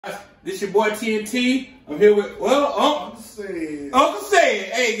This your boy T&T. I'm here with, Uncle Said. Uncle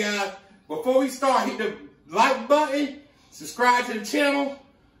Said. Hey, guys, before we start, hit the like button, subscribe to the channel.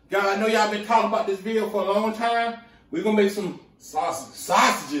 Guys, I know y'all been talking about this video for a long time. We're going to make some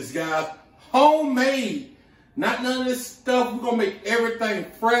sausages, guys. Homemade. Not none of this stuff. We're going to make everything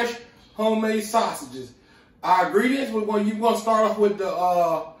fresh, homemade sausages. Our ingredients, you're going to start off with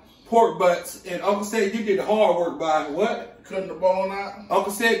the pork butts. And Uncle Said you did the hard work by what? Cutting the bone out.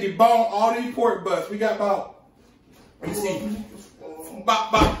 Uncle Said debone all these pork butts. We got about, let me see,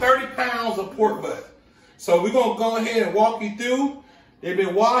 about 30 pounds of pork butts. So we're going to go ahead and walk you through. They've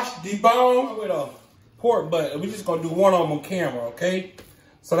been washed, deboned with a pork butt. We're just going to do one of them on camera, okay?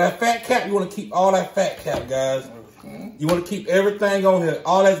 So that fat cap, you want to keep all that fat cap, guys. Okay. You want to keep everything on here.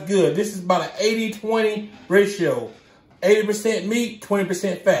 All that's good. This is about an 80-20 ratio. 80% meat,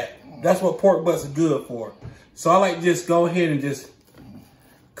 20% fat. That's what pork butts are good for. So I like to just go ahead and just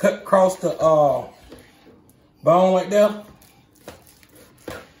cut across the bone like that.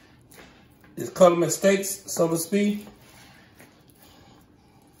 Just cut them in steaks, so to speak.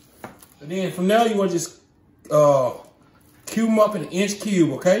 And then from there, you want to just cube them up in an inch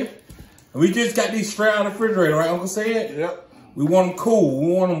cube, okay? And we just got these straight out of the refrigerator, right, Uncle Said? Yep. We want them cool.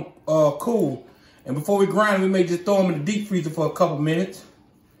 We want them cool. And before we grind them, we may just throw them in the deep freezer for a couple minutes.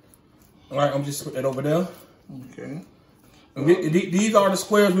 All right, I'm just put that over there. Okay. These are the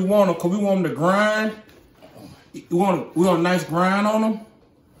squares we want them because we want them to grind. We want a nice grind on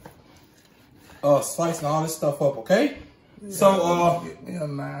them. Slicing all this stuff up, okay? Yeah, so,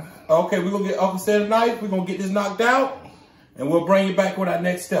 okay, we're going to get Uncle Said a knife. We're going to get this knocked out. And we'll bring you back with our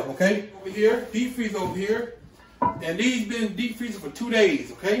next step, okay? Over here, deep freeze over here. And these been deep freezing for 2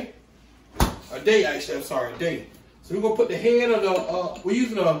 days, okay? A day, actually, I'm sorry, a day. So we're going to put the head of the, we're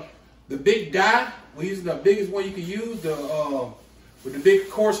using the big die. We're using the biggest one you can use, with the big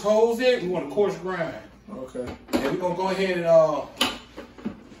coarse holes in it. We want a coarse grind. Okay. And we're going to go ahead and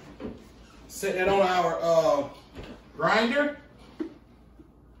set that on our grinder.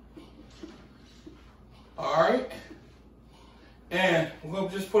 All right. And we're going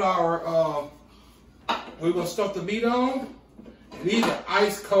to just put our, we're going to stuff the meat on. And these are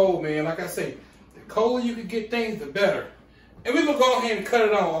ice cold, man. Like I say, the colder you can get things, the better. And we're going to go ahead and cut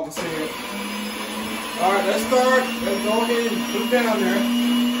it on, Uncle Said. All right, let's start. Let's go ahead and put it down there.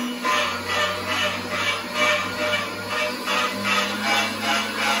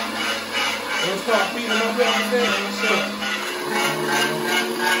 Let's start feeding them up there, Uncle Said.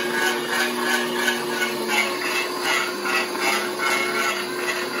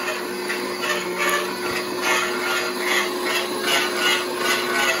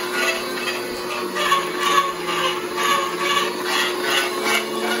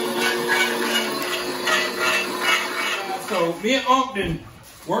 So me and Unc done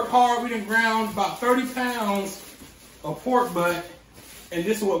work hard. We done ground about 30 pounds of pork butt, and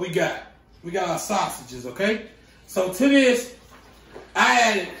this is what we got. We got our sausages, okay? So to this, I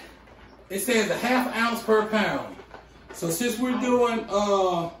added, it says a ½ ounce per pound. So since we're doing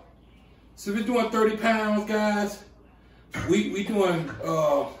 30 pounds, guys, we doing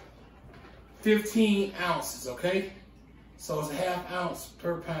 15 ounces, okay? So it's a ½ ounce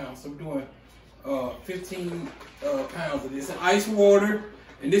per pound. So we're doing 15 pounds of this in ice water,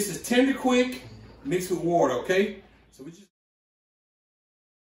 and this is tender quick mixed with water, okay? So we just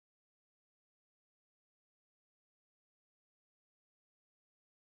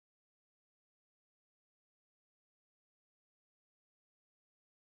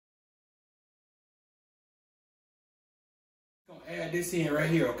gonna add this in right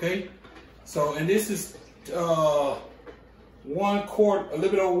here, okay? So, and this is 1 quart, a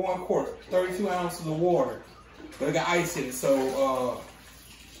little bit over 1 quart, 32 ounces of water. But I got ice in it, so,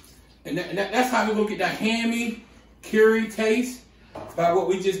 and that's how we're gonna get that hammy, curry taste by what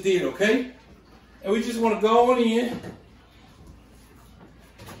we just did, okay? And we just wanna go on in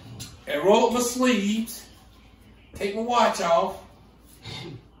and roll up my sleeves, take my watch off,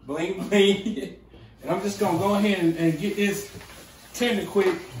 bling bling, and I'm just gonna go ahead and get this tender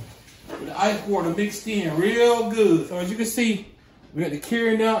quick with the ice water mixed in real good. So as you can see, we got the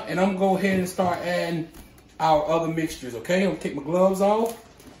curry now, and I'm gonna go ahead and start adding our other mixtures, okay? I'm gonna take my gloves off,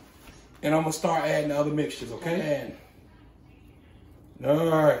 and I'm gonna start adding the other mixtures, okay? All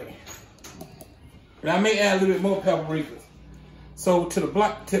right. And I may add a little bit more paprika. So to the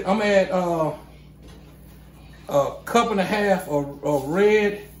black, I'm gonna add a cup and a half of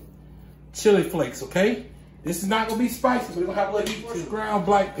red chili flakes, okay? This is not gonna be spicy, we're gonna have a little heat. This ground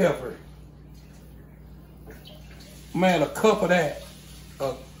black pepper. I'm gonna add a cup of that.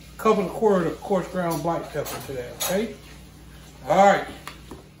 A cup and a quarter of coarse ground black pepper to that, okay? All right.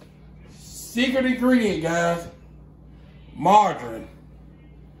 secret ingredient, guys, margarine.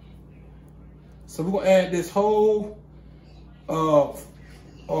 So we're gonna add this whole 40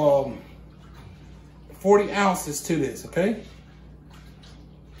 ounces to this, okay?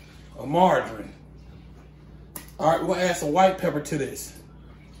 Of margarine. All right, we're gonna add some white pepper to this.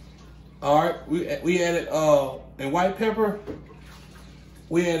 All right, we added in white pepper,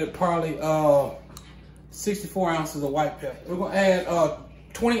 we added probably 64 ounces of white pepper. We're gonna add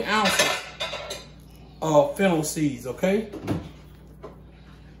 20 ounces of fennel seeds, okay?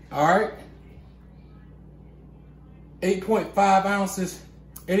 All right. 85 ounces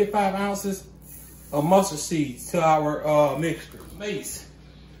of mustard seeds to our mixture. Mace.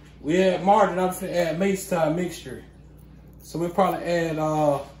 We add margarine, I'm just gonna add mace to our mixture. So we'll probably add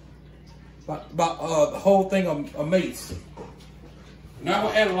about the whole thing of mace. Now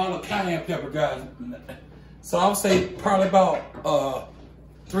we'll add a lot of cayenne pepper, guys. So I'll say probably about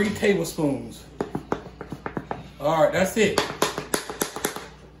 3 tablespoons. All right, that's it.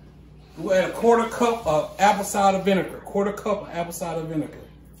 We'll add a 1/4 cup of apple cider vinegar. 1/4 cup of apple cider vinegar.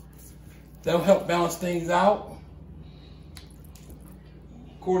 That'll help balance things out.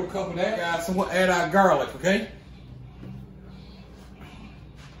 1/4 cup of that, guys. So we'll add our garlic, okay?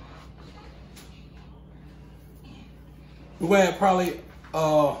 We'll add probably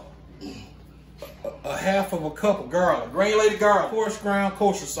a 1/2 cup of garlic, granulated garlic, coarse ground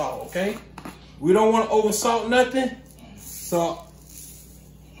kosher salt, okay? We don't want to over salt nothing, so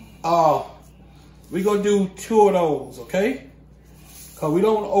we're gonna do 2 of those, okay? Cause we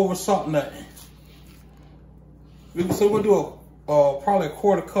don't want to over salt nothing. So we're gonna do probably a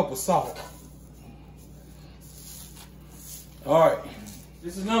 1/4 cup of salt. All right,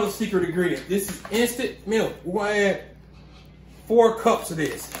 this is another secret ingredient. This is instant milk. We're gonna add 4 cups of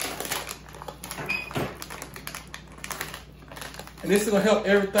this. And this is gonna help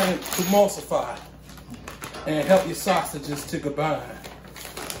everything to emulsify and help your sausages to combine.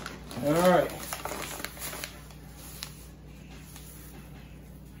 All right.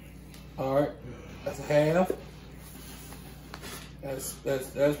 All right, that's a 1/2. That's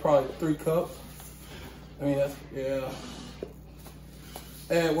probably 3 cups. I mean, yeah.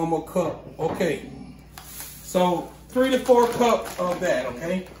 Add 1 more cup. Okay. So 3 to 4 cups of that,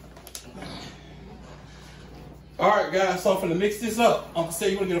 okay? All right, guys, so I'm gonna mix this up. I'm gonna say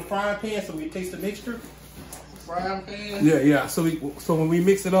you wanna get a frying pan so we can taste the mixture. Frying pan? Yeah. So when we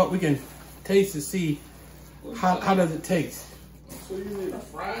mix it up, we can taste to see how does it taste. So you need a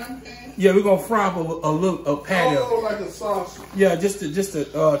frying pan? Yeah, we're gonna fry up a patty. Oh, like a sausage. Yeah, just to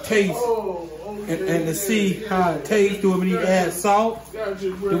taste Oh, okay, and to see how it tastes. Do we need to add salt? Gotcha,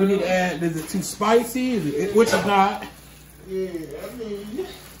 Do we need to add? Is it too spicy? Which is not. Yeah, I mean.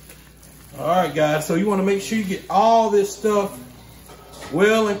 All right, guys. So you want to make sure you get all this stuff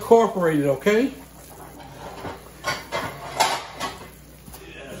well incorporated, okay?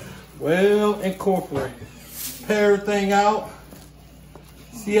 Well incorporated. Pair everything out.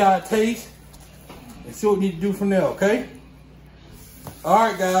 See how it tastes. And see what we need to do from there, okay? All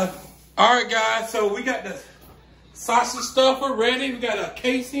right, guys. All right, guys. So we got the sausage stuffer ready. We got a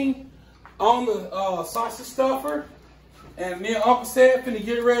casing on the sausage stuffer. And me and Uncle Sed finna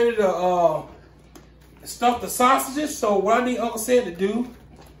get ready to stuff the sausages. So what I need Uncle Sed to do,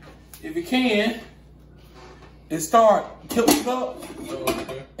 if you can, is start tilting up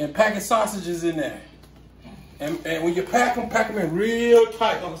and packing sausages in there. And when you pack them in real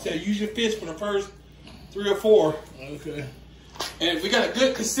tight. Uncle Sed, use your fist for the first 3 or 4. Okay. And we got a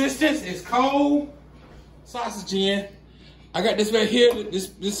good consistency. It's cold sausage in. I got this right here.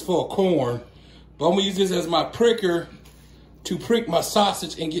 This is for corn, but I'm gonna use this as my pricker to prick my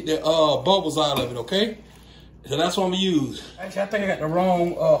sausage and get the bubbles out of it, okay? So that's what I'm gonna use. Actually, I think I got the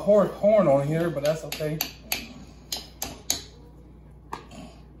wrong horn on here, but that's okay.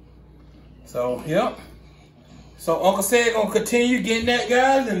 So, yep. So Uncle Sed gonna continue getting that,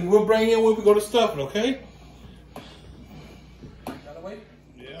 guys, and we'll bring in when we go to stuff it, okay? Out of the way?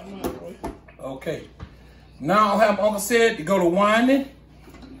 Yeah, I'm out of the way. Okay. Now I'll have Uncle Sed to go to winding.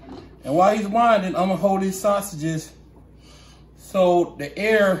 And while he's winding, I'm gonna hold these sausages so the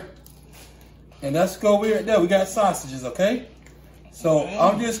air, and let's go right there. We got sausages, okay? So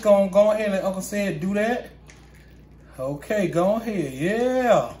I'm just gonna go ahead and let Uncle Sed do that. Okay, go ahead.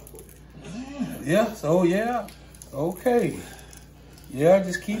 Yeah. Yeah, so yeah. Okay. Yeah,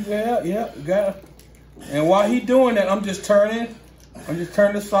 just keep that. Yeah, you got it. And while he's doing that, I'm just turning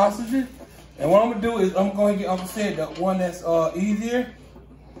the sausages. And what I'm gonna do is I'm going to get Uncle Sed the one that's easier.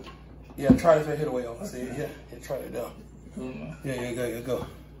 Yeah, try this right here the way Uncle Sed. Yeah, try it down. Yeah, go.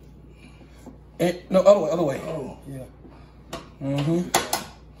 And no, other way. Oh. Yeah.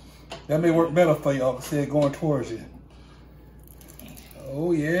 That may work better for you, Uncle said, going towards you.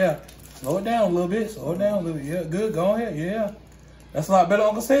 Oh yeah. Slow it down a little bit. Slow it down a little bit. Yeah, good. Go ahead. Yeah. That's a lot better,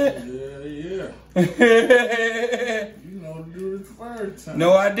 Uncle said. Yeah. You know, do it the first time.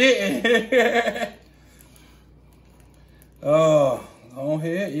 No, I didn't. Oh, go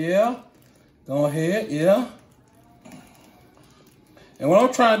ahead. Yeah. Go ahead. Yeah. And what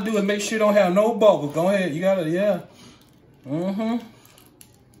I'm trying to do is make sure you don't have no bubbles. Go ahead. You got it. Yeah. Mm-hmm.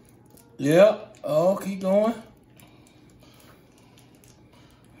 Yeah. Oh, keep going.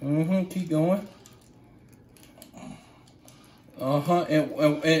 Mm-hmm. Keep going. Uh-huh.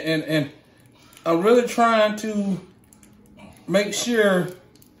 And I'm really trying to make sure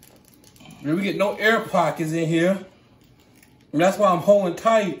that we get no air pockets in here. And that's why I'm holding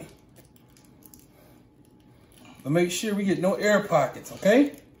tight. But make sure we get no air pockets,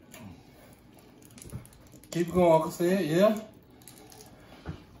 okay? Keep going, Uncle said, yeah.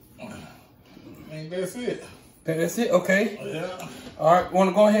 And that's it. That's it, okay. Yeah. All right, want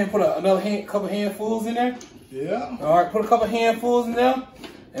to go ahead and put another couple handfuls in there? Yeah. All right, put a couple handfuls in there,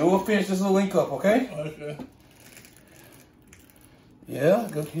 and we'll finish this little link up, okay? Okay. Yeah,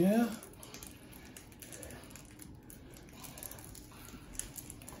 good, yeah.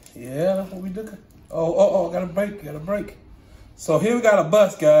 Yeah, that's what we do. Oh, got a break. So here we got a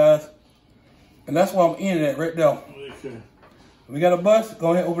bus, guys. And that's why I'm in it right there. Okay. We got a bus.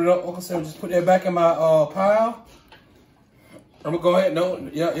 Go ahead, open it up. Okay, so just put that back in my pile. I'm gonna go ahead,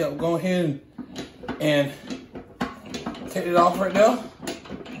 go ahead and take it off right now.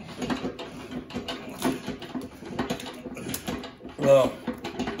 Well,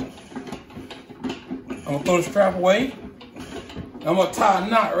 I'm gonna throw the strap away. I'm gonna tie a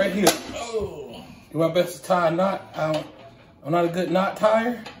knot right here. Oh. Do my best to tie a knot. I'm not a good knot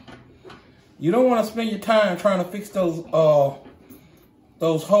tire. You don't want to spend your time trying to fix those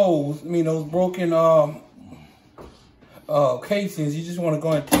holes. I mean, those broken casings. You just want to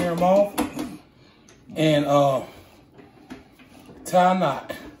go and tear them off and tie a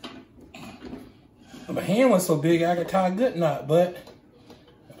knot. My hand was so big I could tie a good knot, but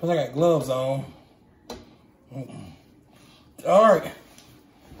because I got gloves on. All right.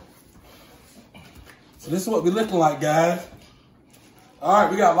 So this is what we're looking like, guys. All right,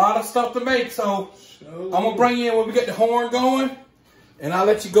 we got a lot of stuff to make, so I'm gonna bring you in when we get the horn going, and I'll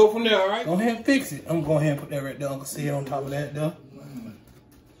let you go from there. All right? Go ahead and fix it. I'm gonna go ahead and put that right there. Uncle see it on top of that, though.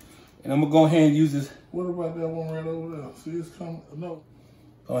 And I'm gonna go ahead and use this. What about that one right over there? See, it's coming. No.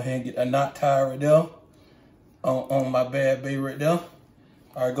 Go ahead and get a knot tie right there on my bad baby right there.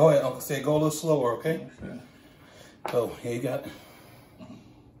 All right, go ahead, Uncle. Say go a little slower, okay? Okay. So here you got it.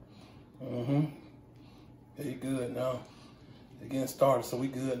 Mm-hmm. Very good now. It's getting started, so we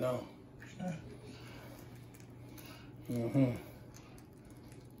good now. Okay. Mm-hmm.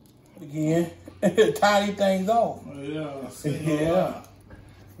 Again, tie these things off. Yeah. Yeah.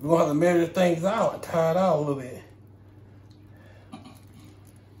 We're gonna have to measure things out and tie it out a little bit.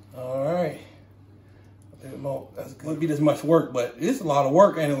 All right. That's gonna be this much work, but it's a lot of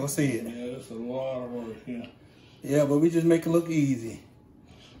work, ain't it? Gonna see it. Yeah, it's a lot of work. Yeah. Yeah, but we just make it look easy.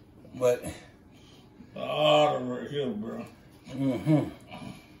 But a lot of work here, bro. Mm-hmm.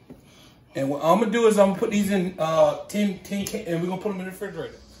 And what I'm gonna do is I'm gonna put these in 10 and we're gonna put them in the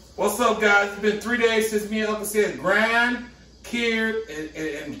refrigerator. What's up, guys? It's been 3 days since me and Uncle said grind, cured,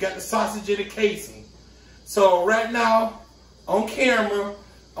 and got the sausage in the casing. So right now, on camera,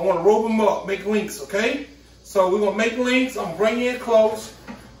 I want to roll them up, make links, okay? So we're gonna make links. I'm gonna bring you in close.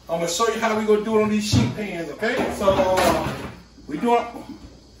 I'm gonna show you how we're gonna do it on these sheet pans, okay? So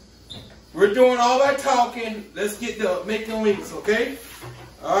we're doing all that talking. Let's get to making links, okay?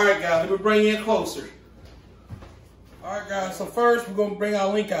 All right, guys, let me bring you in closer. All right, guys, so first we're gonna bring our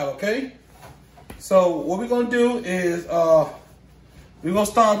link out, okay? So what we're gonna do is we're gonna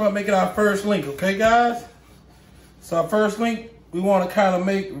start by making our first link, okay, guys? So our first link, we wanna kind of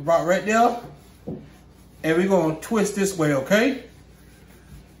make about right there. And we're gonna twist this way, okay?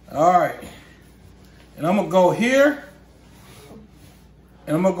 All right. And I'm gonna go here.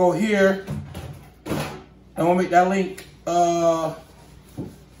 And I'm gonna go here. I'm gonna make that link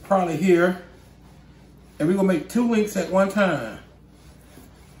probably here. And we're gonna make 2 links at one time.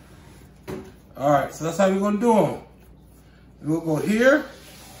 All right, so that's how we're gonna do them. We're gonna go here.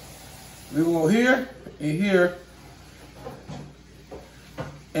 We're gonna go here and here.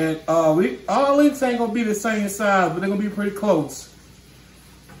 And our links ain't gonna be the same size, but they're gonna be pretty close.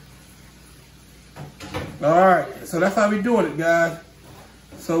 All right, so that's how we're doing it, guys.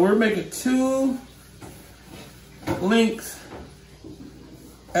 So we're making 2 links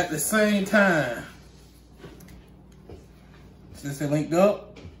at the same time. Since they linked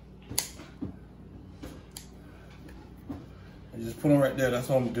up. You just put them right there. That's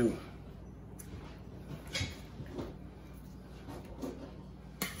what I'm gonna do.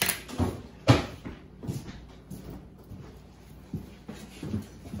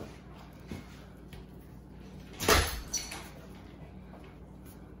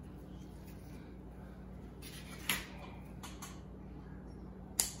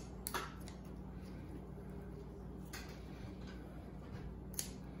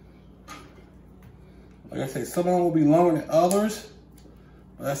 Like I say, some of them will be longer than others,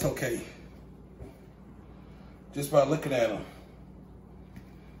 but that's okay. Just by looking at them.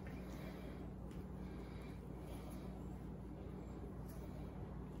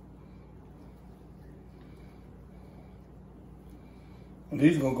 And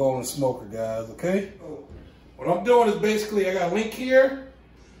these are gonna go on the smoker, guys, okay? What I'm doing is basically, I got a link here.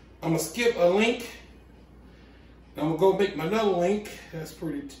 I'm gonna skip a link. I'm gonna go make my another link. That's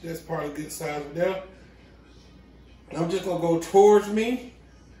probably a good size right there. I'm just gonna go towards me.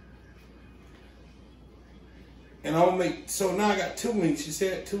 And I'm gonna make, so now I got 2 links. You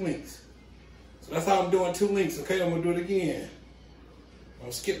said 2 links. So that's how I'm doing 2 links, okay? I'm gonna do it again. I'm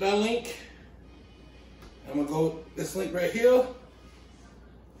gonna skip that link. I'm gonna go this link right here.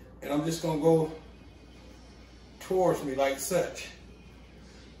 And I'm just gonna go towards me like such.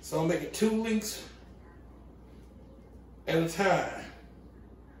 So I'm making 2 links at a time.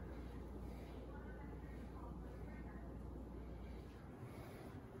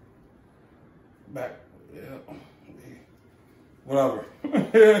 Back, yeah, whatever.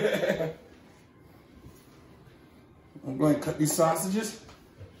 I'm going to cut these sausages,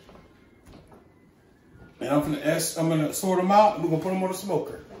 and I'm gonna sort them out, and we're gonna put them on the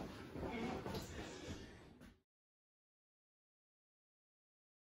smoker.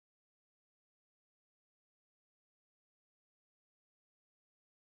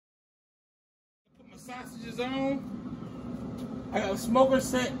 Put my sausages on. I got a smoker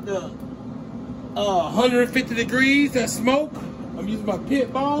set to 150 degrees, that smoke. I'm using my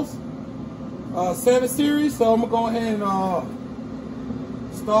Pit Boss 7 series, so I'm gonna go ahead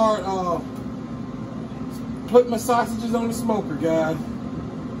and start putting my sausages on the smoker, guys.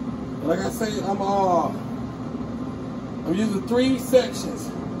 Like I say, I'm using 3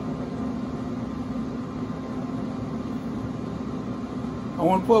 sections. I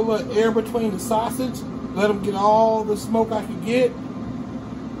want to put a little air between the sausage, let them get all the smoke I can get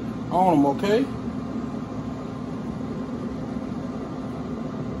on them, okay?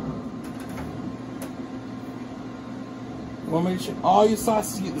 You want to make sure all your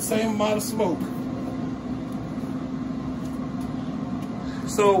sausages get the same amount of smoke.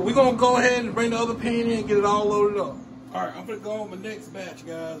 So we're going to go ahead and bring the other pan in and get it all loaded up. All right, I'm going to go on my next batch,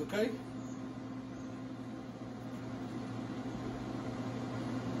 guys, okay?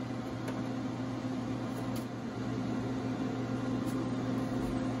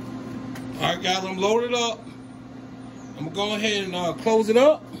 All right, guys, I'm loaded up. I'm going to go ahead and close it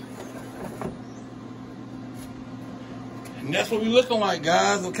up. And that's what we're looking like,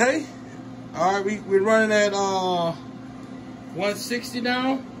 guys, okay? All right, we're running at 160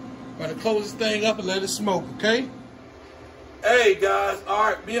 now. I'm going to close this thing up and let it smoke, okay? Hey, guys, all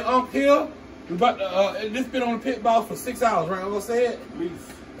right, me and Unc here. We about to, this been on the Pit Boss for 6 hours, right? I'm going to say it?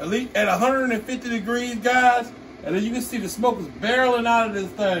 At least at 150 degrees, guys. And then you can see the smoke is barreling out of this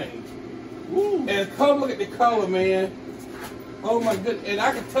thing. Woo. And come look at the color, man. Oh, my goodness. And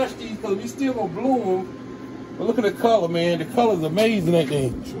I can touch these because we still going to bloom them. But look at the color, man. The color's amazing, that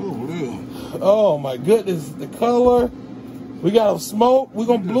thing. Sure is. Oh, my goodness. The color. We got them smoke. We're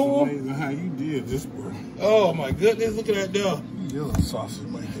going to bloom them. It's amazing how you did this, bro. Oh, my goodness. Look at that there. You're a sausage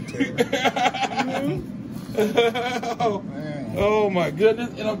maker. Oh, my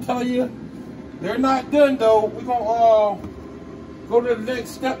goodness. And I'm telling you, they're not done, though. We're going to go to the next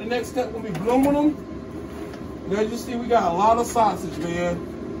step. The next step will be blooming them. As you see, we got a lot of sausage, man.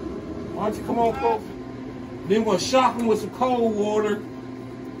 Why don't you come on, folks? Then we'll shock them with some cold water.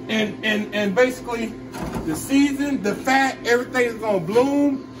 And basically, the season, the fat, everything is going to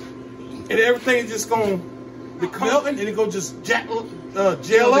bloom. And everything is just going to be melting. And it going to just gel up.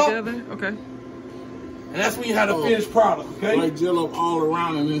 Together? Okay. And that's when you have the finished product, okay? Like gel up all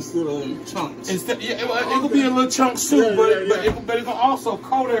around and instead of in chunks. Instead, yeah, it will be in little chunks too, but it's going to also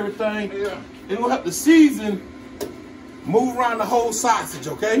coat everything. Yeah. It will help the season move around the whole sausage,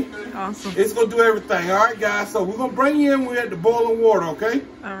 okay? Awesome. It's going to do everything, all right, guys? So we're going to bring you in when we're at the boiling water, okay?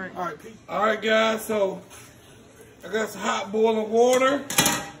 All right. All right, all right, guys, so I got some hot boiling water.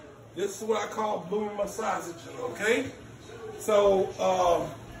 This is what I call blooming my sausage, okay? So,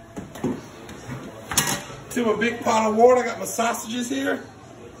 to a big pot of water, I got my sausages here.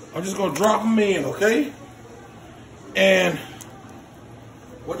 I'm just going to drop them in, okay? And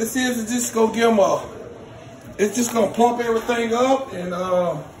What this is just gonna give them it's just gonna plump everything up and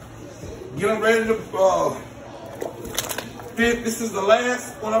get them ready to fit. This is the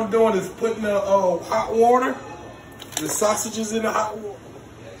last, what I'm doing is putting the hot water, the sausages in the hot water.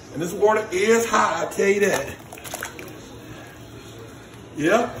 And this water is hot, I tell you that.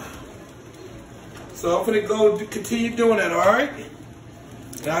 Yep. So I'm gonna go continue doing that, all right?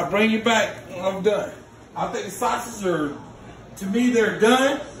 And I'll bring you back when I'm done. I think the sausages are, to me, they're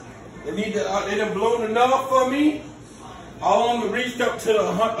done. They need to, they done blown enough for me. All of them reached up to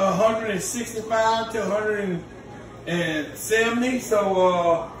 165 to 170.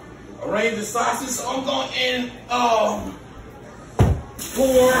 So arrange the sausage. So I'm going in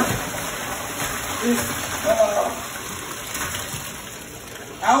pour this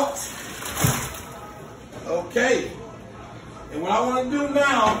out. Okay. And what I want to do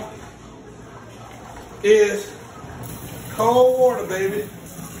now is cold water, baby.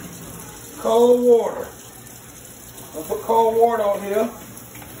 Cold water. I'll put cold water on here.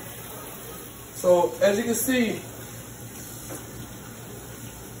 So as you can see,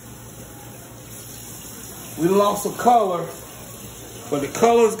 we lost some color, but the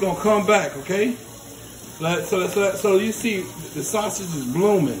color is gonna come back, okay? So you see the sausage is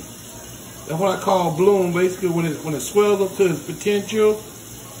blooming. That's what I call bloom, basically when it swells up to its potential.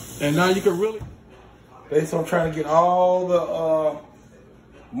 And now you can really, basically I'm trying to get all the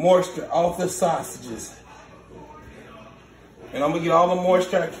moisture off the sausages. And I'm gonna get all the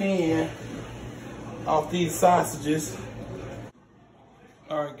moisture I can off these sausages.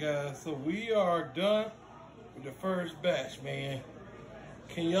 All right, guys, so we are done with the first batch, man.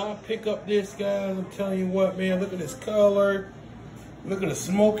 Can y'all pick up this, guys? I'm telling you what, man, look at this color. Look at the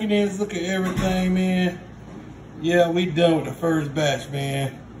smokiness, look at everything, man. Yeah, we done with the first batch,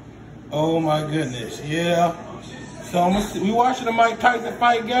 man. Oh my goodness, yeah. So we watching the Mike Tyson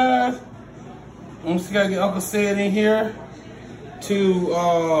fight, guys. I'm just gonna get Uncle Sid in here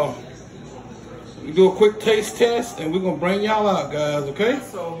to do a quick taste test, and we're gonna bring y'all out, guys, okay?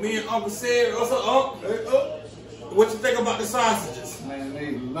 So me and Uncle Sid, what's up, what you think about the sausages? Man,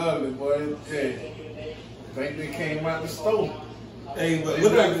 they love it, boy. Hey, think they came out the store. Hey, but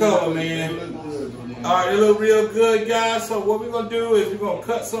look at that color, man. All right, they look real good, guys. So what we're gonna do is we're gonna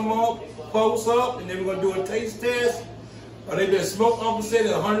cut some up, close up, and then we're gonna do a taste test. They've been smoked, Uncle Sid,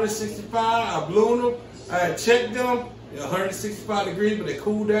 at 165. I blew them. I checked them. They're 165 degrees, but they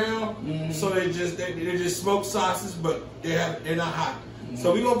cool down. So they just smoked sausage, but they're not hot.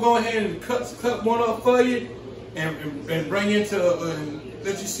 So we're gonna go ahead and cut one up for you, and bring into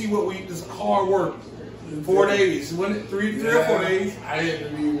let you see what this is hard work. 4 days, wasn't it? Three or 4 days? I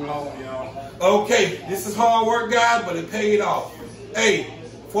didn't leave home, y'all. Okay, this is hard work, guys, but it paid off. Hey,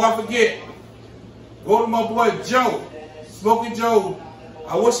 before I forget, go to my boy Joe, Smoky Joe.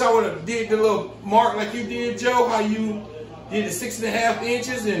 I wish I would have did the little mark like you did, Joe, how you did the 6.5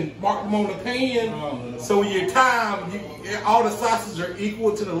 inches and marked them on the pan. So when your time, all the sausages are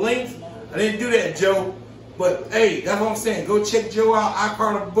equal to the length. I didn't do that, Joe. But hey, that's what I'm saying. Go check Joe out,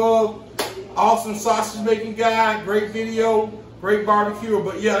 iCard above. Awesome sausage making guy, great video, great barbecue.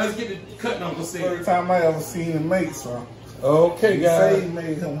 But yeah, let's get the cutting, Uncle Sid. First time I ever seen him make some. Okay, guys. He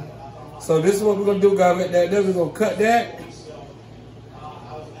made him. So this is what we're gonna do, guys. We're gonna cut that.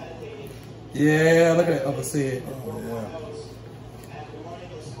 Yeah, look at that, Uncle Sid. Oh yeah.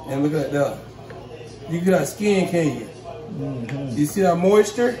 And look at that. You can get that skin, can you? You see that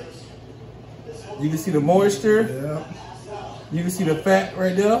moisture? You can see the moisture. Yeah. You can see the fat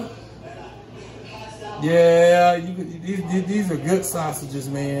right there. Yeah, these are good sausages,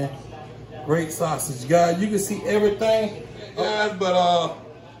 man. Great sausage, guys. You can see everything, guys. But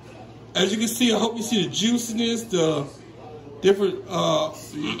as you can see, I hope you see the juiciness, the different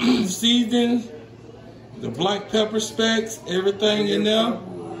seasonings, the black pepper specks, everything in there.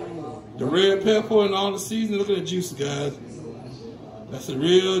 The red pepper and all the seasoning. Look at the juice, guys. That's a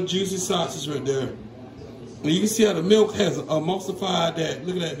real juicy sausage right there. And you can see how the milk has emulsified that.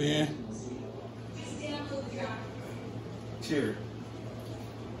 Look at that, man. Cheers.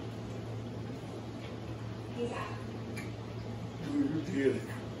 You did it.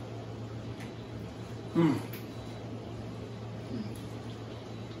 Mm.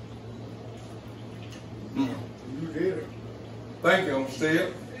 Mm. You did it. Thank you, Uncle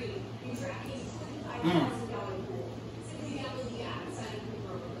Sid. Mm.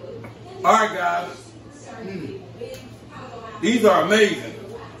 All right, guys. These are amazing.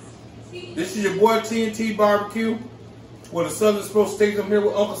 This is your boy T&T BBQ with a Southern Smoked Steak. I'm here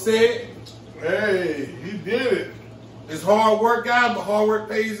with Uncle Sid. Hey, he did it. It's hard work, guys, but hard work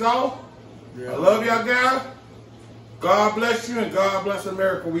pays off. Yeah. I love y'all, guys. God bless you and God bless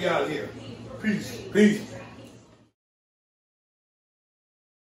America. We out of here. Peace. Peace.